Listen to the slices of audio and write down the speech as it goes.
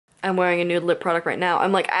I'm wearing a nude lip product right now.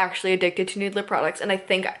 I'm like actually addicted to nude lip products, and I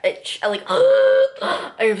think I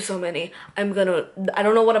have so many. I don't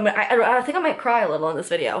know what I think I might cry a little in this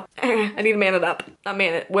video. I need to man it up. Not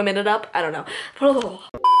man it, women it up. I don't know.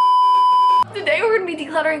 Today we're gonna be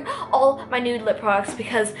decluttering all my nude lip products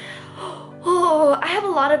because I have a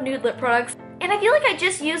lot of nude lip products. And I feel like I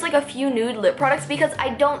just use like a few nude lip products because I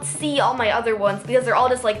don't see all my other ones because they're all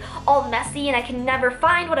just like all messy and I can never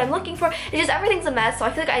find what I'm looking for. It's just everything's a mess, so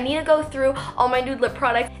I feel like I need to go through all my nude lip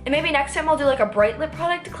products, and maybe next time I'll do like a bright lip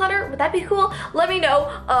product declutter. Would that be cool? Let me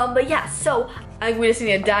know. But yeah, so we just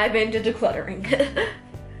need to dive into decluttering.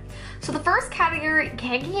 So the first category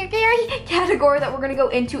that we're gonna go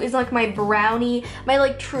into is like my brownie, my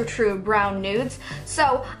like true brown nudes.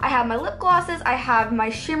 So I have my lip glosses, I have my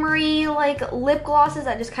shimmery like lip glosses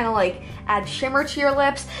that just kind of like add shimmer to your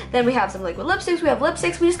lips. Then we have some liquid lipsticks, we have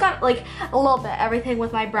lipsticks, we just got like a little bit everything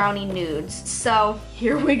with my brownie nudes. So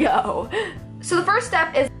here we go. So the first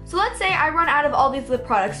step is, so let's say I run out of all these lip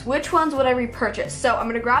products, which ones would I repurchase? So I'm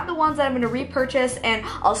gonna grab the ones that I'm gonna repurchase and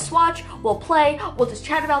I'll swatch, we'll play, we'll just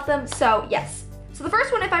chat about them, so yes. So the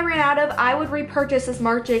first one, if I ran out of, I would repurchase this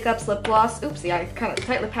Marc Jacobs lip gloss. Oopsie, I kind of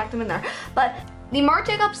tightly packed them in there. But the Marc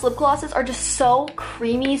Jacobs lip glosses are just so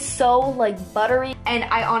creamy, so like buttery, and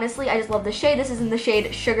I just love the shade. This is in the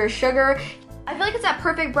shade Sugar Sugar. I feel like it's that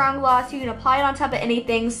perfect brown gloss, you can apply it on top of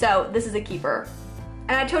anything, so this is a keeper.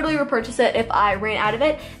 And I'd totally repurchase it if I ran out of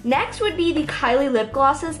it. Next would be the Kylie lip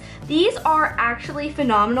glosses. These are actually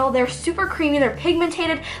phenomenal. They're super creamy, they're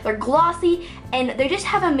pigmented, they're glossy, and they just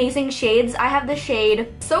have amazing shades. I have the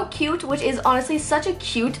shade So Cute, which is honestly such a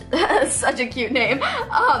cute, such a cute name.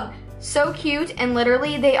 So cute, and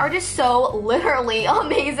literally, they are just so literally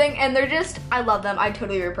amazing, and they're just, I love them. I'd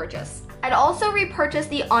totally repurchase. I'd also repurchase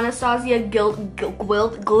the Anastasia Gilded,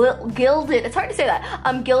 it's hard to say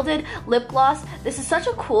that, Gilded lip gloss. This is such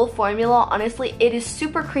a cool formula, honestly. It is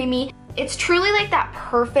super creamy. It's truly like that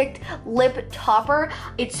perfect lip topper.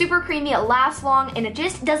 It's super creamy, it lasts long, and it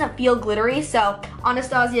just doesn't feel glittery, so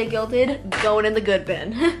Anastasia Gilded, going in the good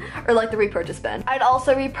bin, or like the repurchase bin. I'd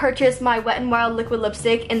also repurchase my Wet n Wild liquid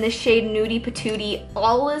lipstick in the shade Nudie Patootie.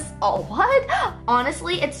 What?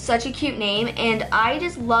 Honestly, it's such a cute name, and I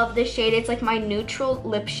just love this shade. It's like my neutral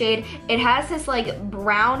lip shade. It has this like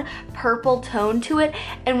brown purple tone to it,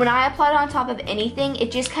 and when I apply it on top of anything,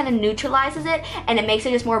 it just kind of neutralizes it, and it makes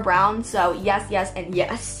it just more brown. So yes, yes, and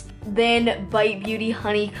yes. Then Bite Beauty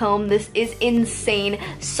Honeycomb. This is insane.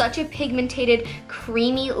 Such a pigmented,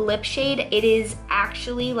 creamy lip shade. It is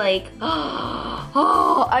actually like,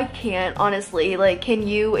 oh, I can't, honestly. Like, can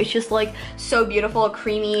you? It's just like so beautiful,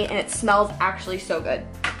 creamy, and it smells actually so good.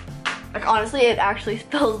 Like honestly, it actually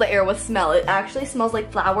fills the air with smell. It actually smells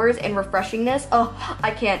like flowers and refreshingness. Oh, I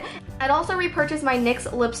can't. I'd also repurchase my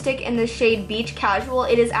NYX lipstick in the shade Beach Casual.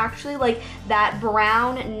 It is actually like that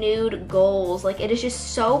brown nude goals. Like it is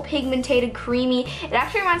just so pigmented, creamy. It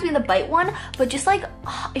actually reminds me of the Bite one, but just like,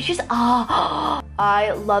 it's just,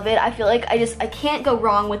 I love it. I feel like I can't go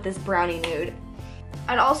wrong with this brownie nude.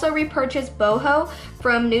 I'd also repurchase Boho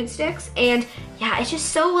from Nude Sticks, and yeah, it's just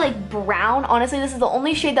so like brown. Honestly, this is the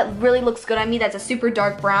only shade that really looks good on me that's a super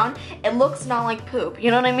dark brown. It looks not like poop, you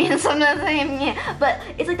know what I mean? Sometimes yeah, but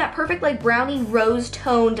it's like that perfect like brownie rose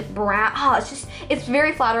toned brown. It's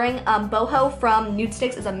very flattering. Boho from Nude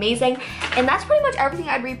Sticks is amazing, and that's pretty much everything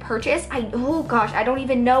I'd repurchase. Oh gosh, I don't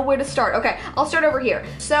even know where to start. Okay, I'll start over here.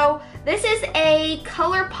 So this is a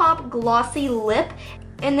ColourPop glossy lip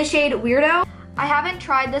in the shade Weirdo. I haven't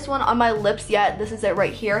tried this one on my lips yet. This is it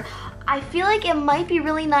right here. I feel like it might be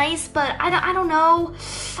really nice, but I don't know.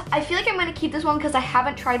 I feel like I'm gonna keep this one because I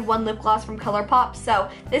haven't tried one lip gloss from ColourPop, so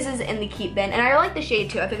this is in the keep bin, and I like the shade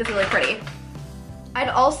too. I think it's really pretty. I'd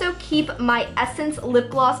also keep my Essence lip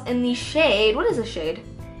gloss in the shade, what is this shade?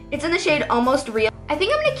 It's in the shade Almost Real. I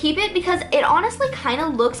think I'm gonna keep it because it honestly kind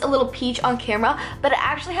of looks a little peach on camera, but it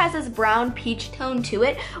actually has this brown peach tone to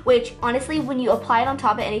it, which honestly, when you apply it on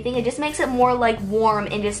top of anything, it just makes it more like warm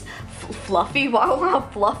and just fluffy. Wow,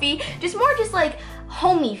 fluffy. Just more just like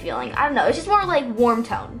homey feeling. I don't know, it's just more like warm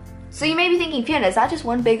tone. So you may be thinking, Fiona, is that just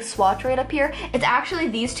one big swatch right up here? It's actually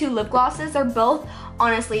these two lip glosses. They're both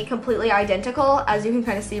honestly completely identical, as you can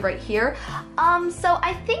kind of see right here. So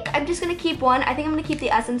I think I'm just gonna keep one. I think I'm gonna keep the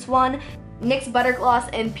Essence one. NYX Butter Gloss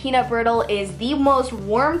in Peanut Brittle is the most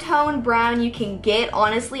warm tone brown you can get.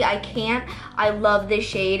 Honestly, I can't. I love this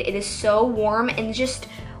shade. It is so warm, and just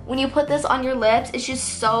when you put this on your lips, it's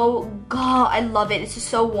just so, God, I love it. It's just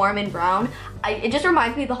so warm and brown. It just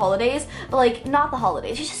reminds me of the holidays, but like not the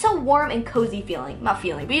holidays. It's just so warm and cozy feeling. Not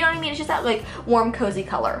feeling, but you know what I mean? It's just that like warm, cozy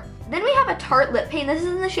color. Then we have a Tarte lip paint. This is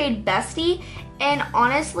in the shade Bestie. And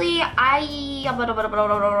honestly, I'm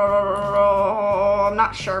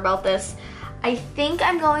not sure about this. I think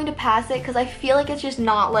I'm going to pass it because I feel like it's just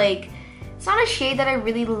not like, it's not a shade that I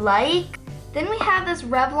really like. Then we have this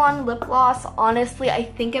Revlon lip gloss. Honestly, I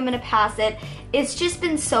think I'm gonna pass it. It's just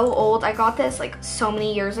been so old. I got this like so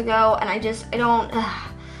many years ago and I don't,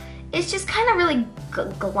 it's just kind of really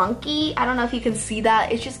glunky. I don't know if you can see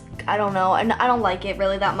that. It's just, I don't know, and I don't like it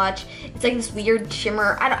really that much. It's like this weird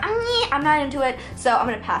shimmer. I'm not into it, so I'm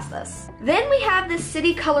gonna pass this. Then we have this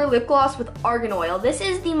City Color lip gloss with argan oil. This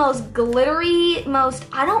is the most glittery,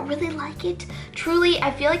 I don't really like it. Truly,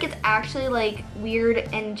 I feel like it's actually like weird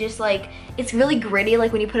and just like, it's really gritty.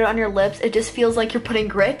 Like when you put it on your lips, it just feels like you're putting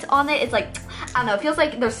grit on it. It's like, I don't know, it feels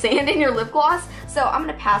like there's sand in your lip gloss. So I'm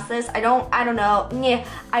gonna pass this. I don't know.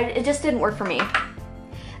 It just didn't work for me.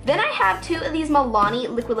 Then I have two of these Milani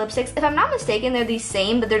liquid lipsticks. If I'm not mistaken, they're the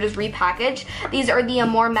same, but they're just repackaged. These are the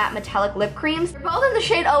more matte metallic lip creams. They're both in the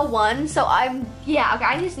shade 01, so okay,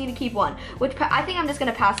 I just need to keep one, which I think I'm just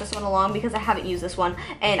gonna pass this one along because I haven't used this one,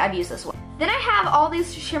 and I've used this one. Then I have all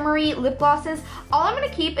these shimmery lip glosses. All I'm gonna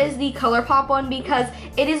keep is the ColourPop one because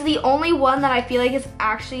it is the only one that I feel like is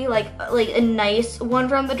actually like a nice one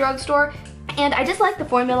from the drugstore. And I just like the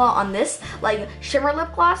formula on this like shimmer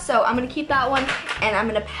lip gloss, so I'm gonna keep that one and I'm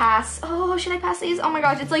gonna pass. Oh, should I pass these? Oh my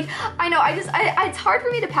gosh, it's like, I know, it's hard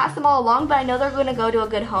for me to pass them all along, but I know they're gonna go to a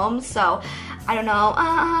good home, so I don't know.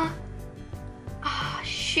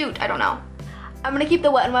 Shoot, I don't know. I'm gonna keep the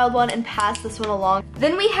Wet n Wild one and pass this one along.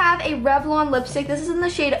 Then we have a Revlon lipstick. This is in the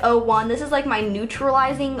shade 01. This is like my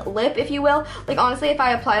neutralizing lip, if you will. Like honestly, if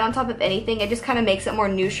I apply it on top of anything, it just kind of makes it more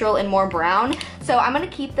neutral and more brown. So I'm gonna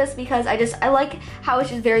keep this because I like how it's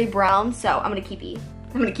just very brown. So I'm gonna keep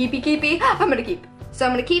So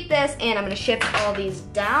I'm gonna keep this and I'm gonna shift all these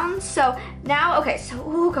down. So now, okay, so,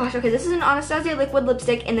 oh gosh, okay, this is an Anastasia liquid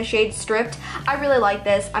lipstick in the shade Stripped. I really like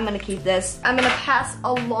this. I'm gonna keep this. I'm gonna pass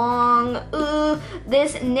along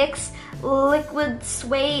this NYX liquid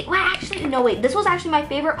suede. Well, actually, no, wait, this was actually my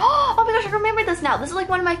favorite. Oh my gosh, I remember this now. This is like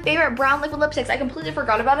one of my favorite brown liquid lipsticks. I completely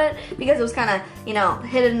forgot about it because it was kind of, you know,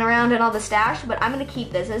 hidden around in all the stash, but I'm gonna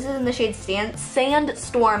keep this. This is in the shade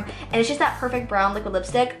Sandstorm, and it's just that perfect brown liquid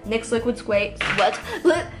lipstick. NYX liquid suede.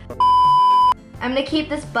 I'm gonna keep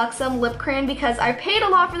this Buxom lip crayon because I paid a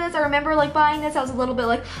lot for this. I remember like buying this, I was a little bit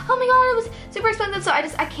like, oh my god, it was super expensive, so I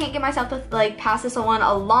can't get myself to like pass this one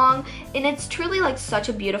along. And it's truly like such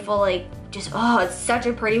a beautiful, like, just, oh, it's such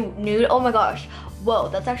a pretty nude. Oh my gosh. Whoa,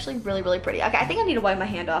 that's actually really, really pretty. Okay, I think I need to wipe my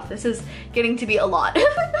hand off. This is getting to be a lot,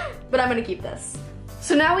 but I'm gonna keep this.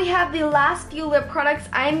 So now we have the last few lip products.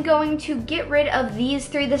 I'm going to get rid of these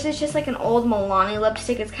three. This is just like an old Milani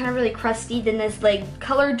lipstick. It's kind of really crusty. Then this like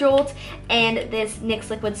Color Jolt and this NYX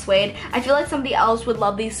liquid suede. I feel like somebody else would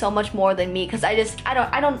love these so much more than me because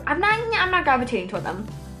I'm not gravitating toward them.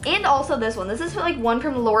 And also this one. This is like one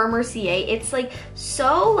from Laura Mercier. It's like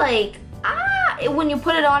so like, when you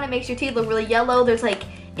put it on, it makes your teeth look really yellow. There's like,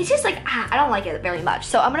 it's just like, I don't like it very much.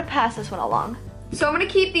 So I'm gonna pass this one along. So I'm gonna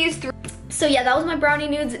keep these three. So yeah, that was my brownie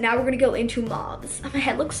nudes. Now we're gonna go into mauves. My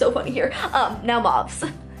head looks so funny here. Now mauves.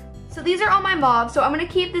 So these are all my mauves. So I'm gonna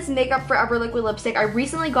keep this Makeup Forever liquid lipstick. I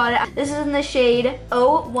recently got it. This is in the shade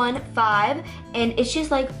 015, and it's just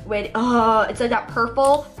like red. It's like that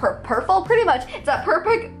purple pretty much. It's that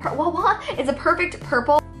perfect, it's a perfect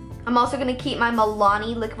purple. I'm also gonna keep my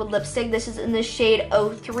Milani liquid lipstick. This is in the shade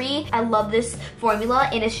 03. I love this formula,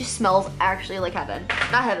 and it just smells actually like heaven.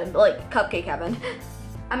 Not heaven, but like cupcake heaven.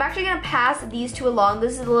 I'm actually gonna pass these two along.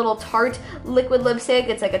 This is a little Tarte liquid lipstick.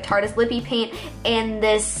 It's like a Tarte's Lippy paint, and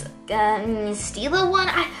this Stila one.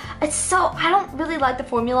 I don't really like the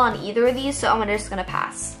formula on either of these, so I'm just gonna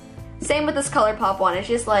pass. Same with this ColourPop one. It's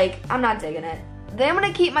just like, I'm not digging it. Then I'm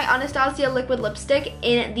gonna keep my Anastasia liquid lipstick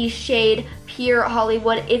in the shade Pure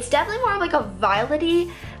Hollywood. It's definitely more of like a violety,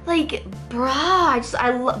 like, I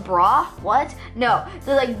love, what? No,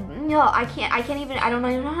 they're like, no, I can't even, I don't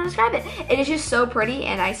even know how to describe it. It is just so pretty,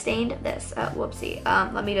 and I stained this, whoopsie.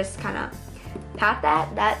 Let me just kind of pat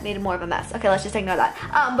that. That made it more of a mess. Okay, let's just ignore that.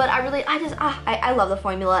 But I love the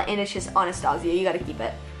formula, and it's just Anastasia, you gotta keep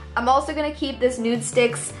it. I'm also gonna keep this Nude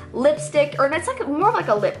Sticks lipstick, or it's like more of like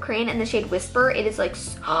a lip crayon in the shade Whisper. It is like,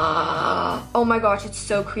 oh my gosh, it's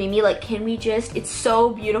so creamy. Like, can we just, it's so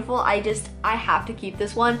beautiful. I have to keep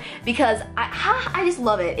this one because I just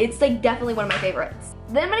love it. It's like definitely one of my favorites.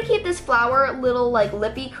 Then I'm gonna keep this Flower little like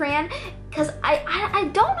lippy crayon because I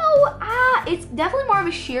don't know, it's definitely more of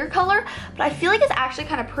a sheer color, but I feel like it's actually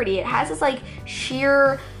kind of pretty. It has this like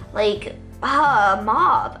sheer, like,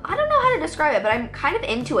 mauve. I don't know how to describe it, but I'm kind of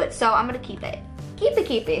into it, so I'm gonna keep it. Keep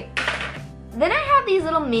it. Then I have these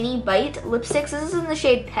little mini bite lipsticks. This is in the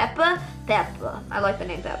shade Peppa. I like the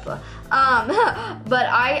name Peppa. But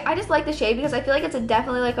I just like the shade because I feel like it's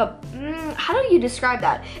definitely like a, how do you describe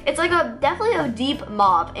that? It's like definitely a deep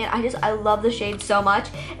mauve, and I love the shade so much.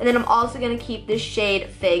 And then I'm also gonna keep this shade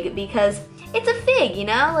Fig because it's a fig, you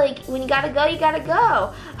know? Like, when you gotta go, you gotta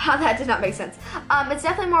go. That did not make sense. It's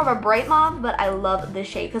definitely more of a bright mauve, but I love this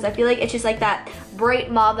shade because I feel like it's just like that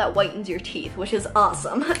bright mauve that whitens your teeth, which is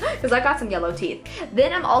awesome because I got some yellow teeth.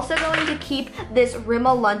 Then I'm also going to keep this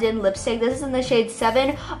Rimmel London lipstick. This is in the shade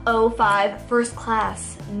 705 First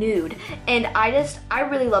Class Nude. And I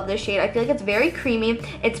really love this shade. I feel like it's very creamy.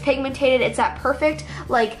 It's pigmented. It's that perfect,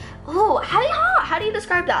 like, oh, how do you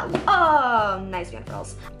describe that? Oh, nice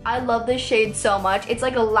FionaFrills. I love this shade so much. It's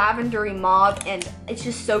like a lavendery mauve, and it's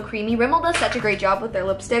just so creamy. Rimmel does such a great job with their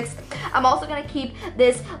lipsticks. I'm also gonna keep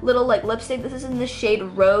this little like lipstick. This is in the shade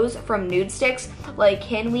Rose from Nude Sticks. Like,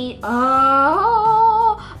 can we?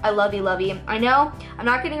 Oh, I love you, love you. I know I'm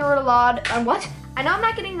not getting rid of a lot. I know I'm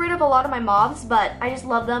not getting rid of a lot of my mauves, but I just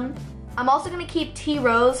love them. I'm also gonna keep Tea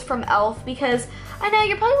Rose from e.l.f. because I know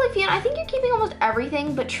you're probably like, Fiona, I think you're keeping almost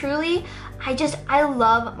everything, but truly, I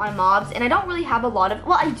love my mauves, and I don't really have a lot of,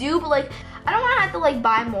 well, I do, but like, I don't wanna have to like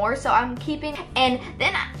buy more, so I'm keeping, and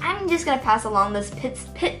then I'm just gonna pass along this Pixie,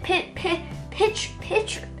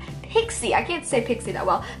 I can't say Pixie that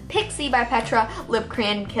well, Pixie by Petra lip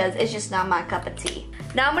cream because it's just not my cup of tea.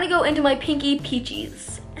 Now I'm gonna go into my Pinky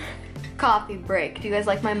Peaches. Coffee break. Do you guys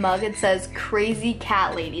like my mug? It says Crazy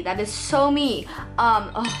Cat Lady. That is so me.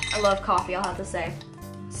 Oh, I love coffee, I'll have to say.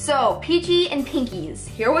 So, Peachy and Pinkies.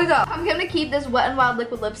 Here we go. I'm gonna keep this Wet n Wild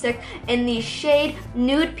liquid lipstick in the shade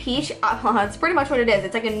Nude Peach. It's pretty much what it is.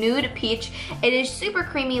 It's like a nude peach. It is super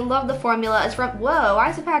creamy. Love the formula. It's from, whoa,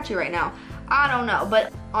 why is it patchy right now? I don't know,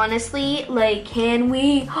 but honestly, like, can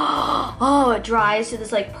we? Oh, it dries to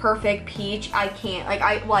this like perfect peach. I can't, like,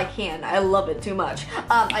 I can. I love it too much.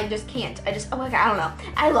 I just can't. Oh my God, I don't know.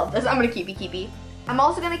 I love this. I'm gonna keep it. I'm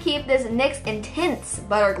also gonna keep this NYX Intense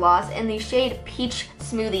Butter Gloss in the shade Peach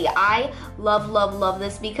Smoothie. I love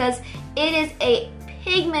this because it is a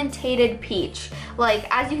pigmented peach. Like,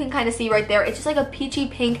 as you can kind of see right there, it's just like a peachy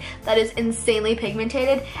pink that is insanely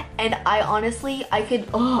pigmented, and I honestly, I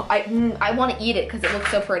want to eat it because it looks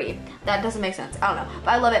so pretty. That doesn't make sense. I don't know, but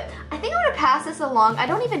I love it. I think I'm gonna pass this along. I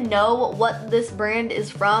don't even know what this brand is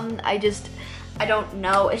from. I don't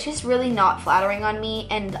know. It's just really not flattering on me,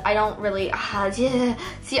 and I don't really,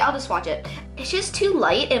 see, I'll just swatch it. It's just too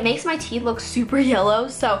light. It makes my teeth look super yellow,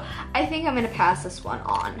 so I think I'm gonna pass this one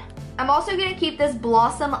on. I'm also gonna keep this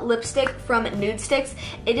Blossom lipstick from Nude Sticks.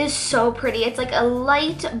 It is so pretty. It's like a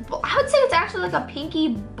light, I would say it's actually like a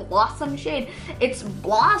pinky blossom shade. It's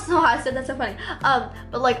blossom, I said that's so funny.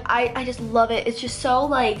 But like, I just love it. It's just so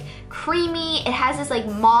like creamy. It has this like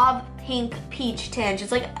mauve pink peach tinge.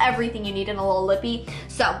 It's like everything you need in a little lippy.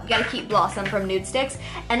 So you gotta keep Blossom from Nude Sticks.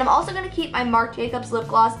 And I'm also gonna keep my Marc Jacobs lip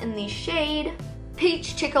gloss in the shade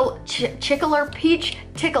Peach Tickler. It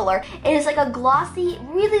is like a glossy,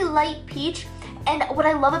 really light peach. And what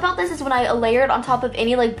I love about this is when I layer it on top of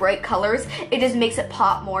any like bright colors, it just makes it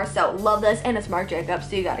pop more. So love this, and it's Marc Jacobs,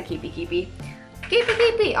 so you gotta keep it.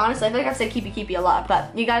 Honestly, I feel like I've said keep it a lot,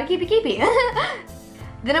 but you gotta keep it.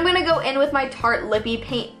 Then I'm gonna go in with my Tarte Lippy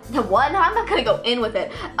Paint. What? No, I'm not gonna go in with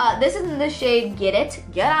it. This is in the shade Get It.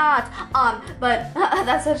 But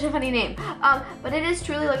that's such a funny name. But it is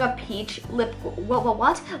truly like a peach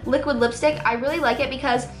liquid lipstick. I really like it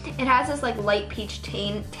because it has this like light peach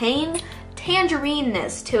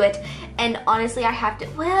tangerine-ness to it. And honestly, I have to,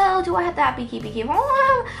 well, do I have to keep?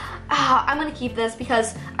 I'm gonna keep this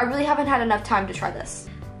because I really haven't had enough time to try this.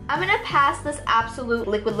 I'm gonna pass this Absolute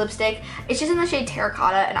liquid lipstick. It's just in the shade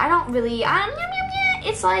Terracotta, and I don't really,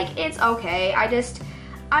 it's like, it's okay. I'm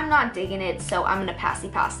not digging it, so I'm gonna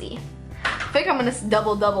passy. I think I'm gonna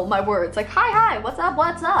double my words. Like, hi, what's up?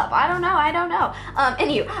 I don't know.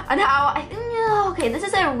 Anywho, and okay, this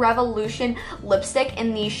is a Revolution lipstick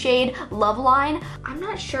in the shade Love Line. I'm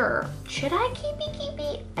not sure. Should I keep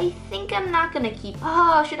it? I think I'm not gonna keep,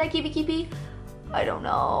 should I keep it? I don't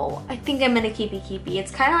know. I think I'm gonna keep it.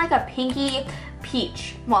 It's kind of like a pinky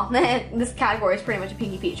peach. Well, this category is pretty much a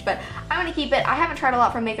pinky peach, but I'm gonna keep it. I haven't tried a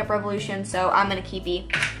lot from Makeup Revolution, so I'm gonna keep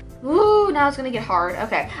it. Ooh, now it's gonna get hard.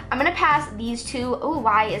 Okay, I'm gonna pass these two. Ooh,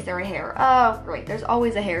 why is there a hair? Oh, great, there's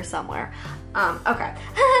always a hair somewhere. Okay.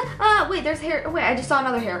 Wait, there's hair. Wait, I just saw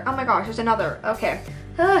another hair. Oh my gosh, there's another. Okay.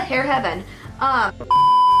 Hair heaven.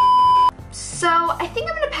 So I think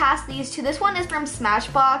I'm gonna pass these two. This one is from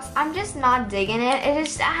Smashbox. I'm just not digging it. It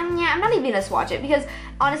is, yeah, I'm not even gonna swatch it because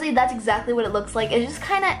honestly, that's exactly what it looks like. It just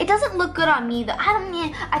kind of, it doesn't look good on me.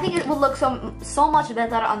 I think it would look so much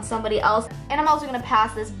better on somebody else. And I'm also gonna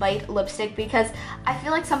pass this Bite lipstick because I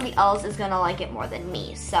feel like somebody else is gonna like it more than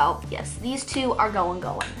me. So yes, these two are going.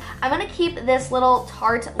 I'm gonna keep this little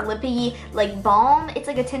Tarte lippy like balm. It's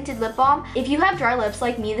like a tinted lip balm. If you have dry lips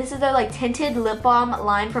like me, this is their like tinted lip balm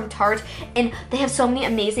line from Tarte, and they have so many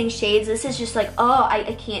amazing shades. This is just like, oh, I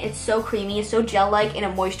can't. It's so creamy, it's so gel-like, and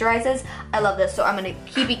it moisturizes. I love this, so I'm gonna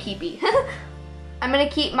keep it. I'm gonna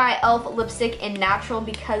keep my e.l.f. lipstick in Natural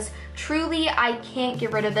because truly I can't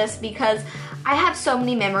get rid of this because I have so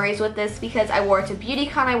many memories with this because I wore it to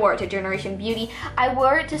BeautyCon, I wore it to Generation Beauty, I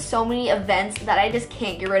wore it to so many events that I just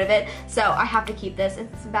can't get rid of it. So I have to keep this.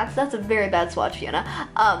 That's a very bad swatch, Fiona.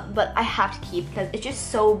 But I have to keep because it's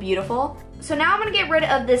just so beautiful. So now I'm gonna get rid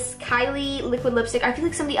of this Kylie liquid lipstick. I feel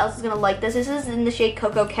like somebody else is gonna like this. This is in the shade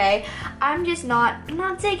Coco K. I'm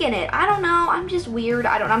not digging it. I don't know, I'm just weird.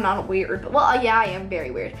 I'm not weird, but well, yeah, I am very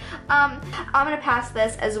weird. I'm gonna pass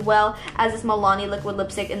this as well as this Milani liquid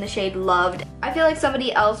lipstick in the shade Loved. I feel like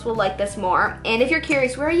somebody else will like this more. And if you're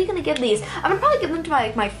curious, where are you gonna give these? I'm gonna probably give them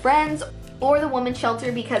to my friends or the women's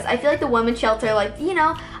shelter because I feel like the women's shelter, like, you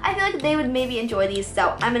know, I feel like they would maybe enjoy these,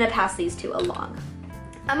 so I'm gonna pass these two along.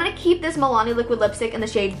 I'm gonna keep this Milani liquid lipstick in the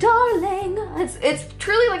shade Darling. It's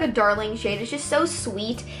truly like a darling shade. It's just so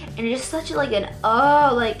sweet and it's just such like an,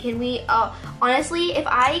 oh, like can we, honestly, if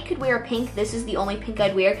I could wear a pink, this is the only pink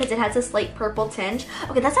I'd wear because it has a slight purple tinge.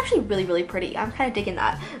 Okay, that's actually really, really pretty. I'm kind of digging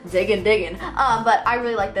that. Digging. But I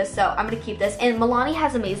really like this, so I'm gonna keep this. And Milani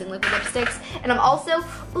has amazing liquid lipsticks. And I'm also,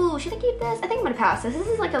 ooh, should I keep this? I think I'm gonna pass this. This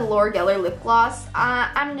is like a Laura Geller lip gloss.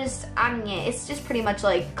 It's just pretty much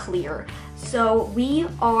like clear. So we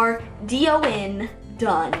are DON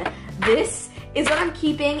done. This is what I'm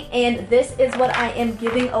keeping and this is what I am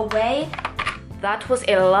giving away. That was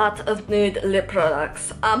a lot of nude lip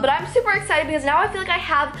products. But I'm super excited because now I feel like I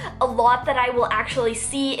have a lot that I will actually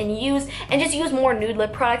see and use and just use more nude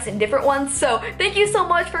lip products and different ones. So thank you so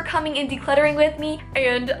much for coming and decluttering with me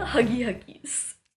and Huggie Huggies.